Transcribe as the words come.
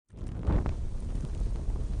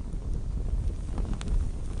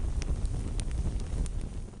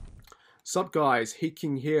Sup guys,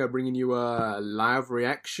 Hiking here, bringing you a live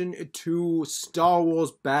reaction to Star Wars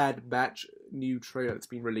Bad Batch new trailer that's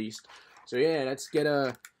been released. So yeah, let's get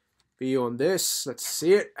a view on this. Let's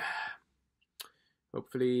see it.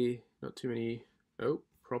 Hopefully not too many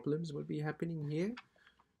problems will be happening here.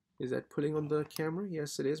 Is that pulling on the camera?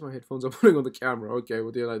 Yes it is, my headphones are pulling on the camera. Okay,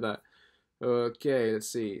 we'll do it like that. Okay, let's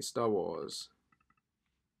see, Star Wars.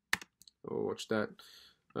 Oh, watch that.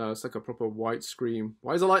 It's like a proper white screen.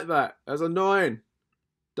 Why is it like that? That's annoying.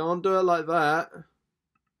 Don't do it like that.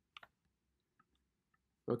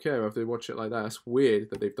 Okay, well, if they watch it like that, it's weird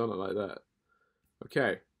that they've done it like that.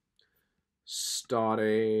 Okay.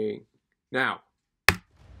 Starting now. A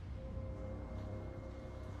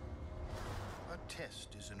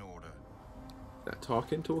test is in order. That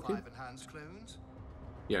talking? 5 enhanced clones?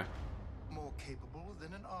 Yeah. More capable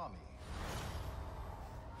than an army.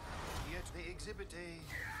 Yet they exhibit a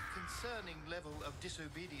concerning level of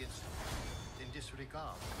disobedience and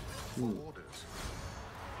disregard for orders.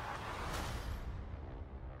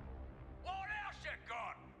 What else you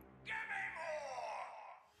got? Give me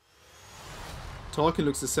more! Tarkin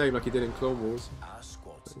looks the same like he did in Clone Wars. Our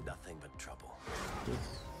squad's nothing but trouble.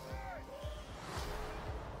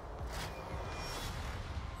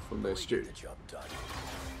 From their We stew. get the job done.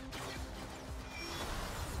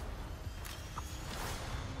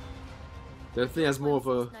 Definitely has more of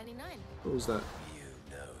a... 99. What was that? You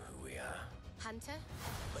know who we are. Hunter,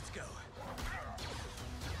 Let's go.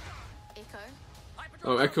 Echo,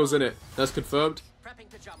 Oh, Echo's in it. That's confirmed. Prepping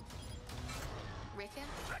to jump. Wrecker,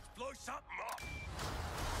 Let's blow something up.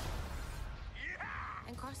 Yeah!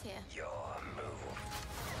 and Crosshair. Your move.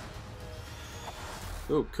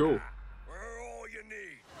 Oh, cool. We're all you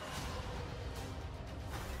need.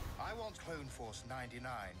 I want Clone Force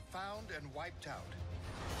 99 found and wiped out.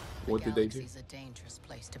 What did they do? Galaxy's a dangerous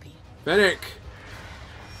place to be. Fennec!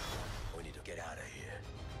 We need to get out of here.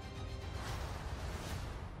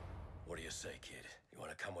 What do you say, kid? You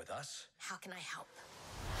want to come with us? How can I help?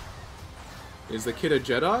 Is the kid a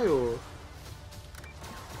Jedi or...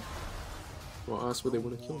 What else would they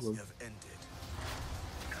want to kill Wars them? have ended.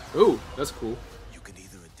 Oh, that's cool. You can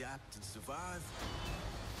either adapt and survive,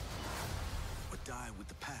 or die with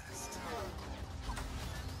the past.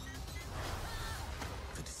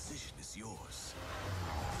 The decision is yours.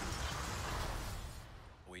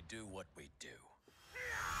 We do what we do.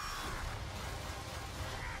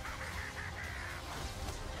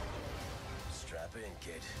 Strap in,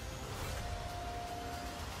 kid.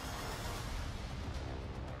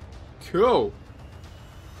 Cool.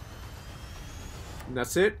 And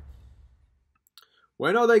that's it.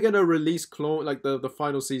 When are they gonna release the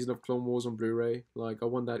final season of Clone Wars on Blu-ray? Like, I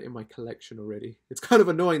want that in my collection already. It's kind of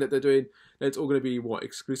annoying that it's all gonna be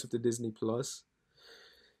exclusive to Disney Plus.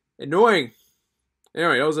 Annoying.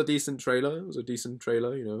 Anyway, that was a decent trailer.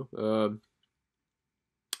 You know.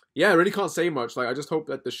 Yeah, I really can't say much. Like, I just hope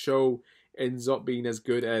that the show ends up being as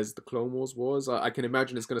good as the Clone Wars was. I can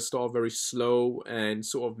imagine it's gonna start very slow and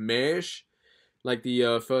sort of meh-ish, like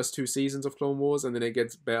the first 2 seasons of Clone Wars, and then it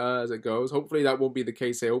gets better as it goes. Hopefully that won't be the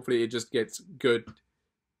case here. Hopefully it just gets good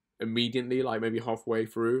immediately, like maybe halfway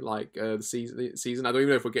through, like the season. I don't even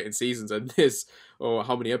know if we're getting seasons in this, or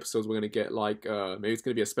how many episodes we're gonna get. Like maybe it's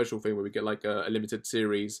gonna be a special thing where we get like a limited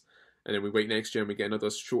series, and then we wait next year and we get another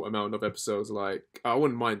short amount of episodes. Like, I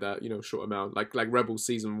wouldn't mind that, you know, short amount. Like Rebels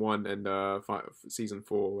season 1 and season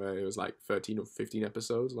 4, where it was like 13 or 15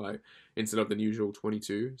 episodes, like instead of the usual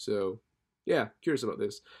 22. So yeah, curious about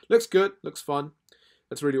this. Looks good, looks fun.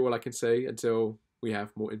 That's really all I can say until we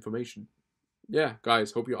have more information. Yeah,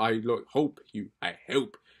 guys, I hope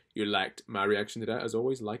you liked my reaction to that. As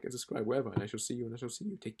always, like and subscribe wherever, and I shall see you.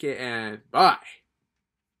 Take care and bye.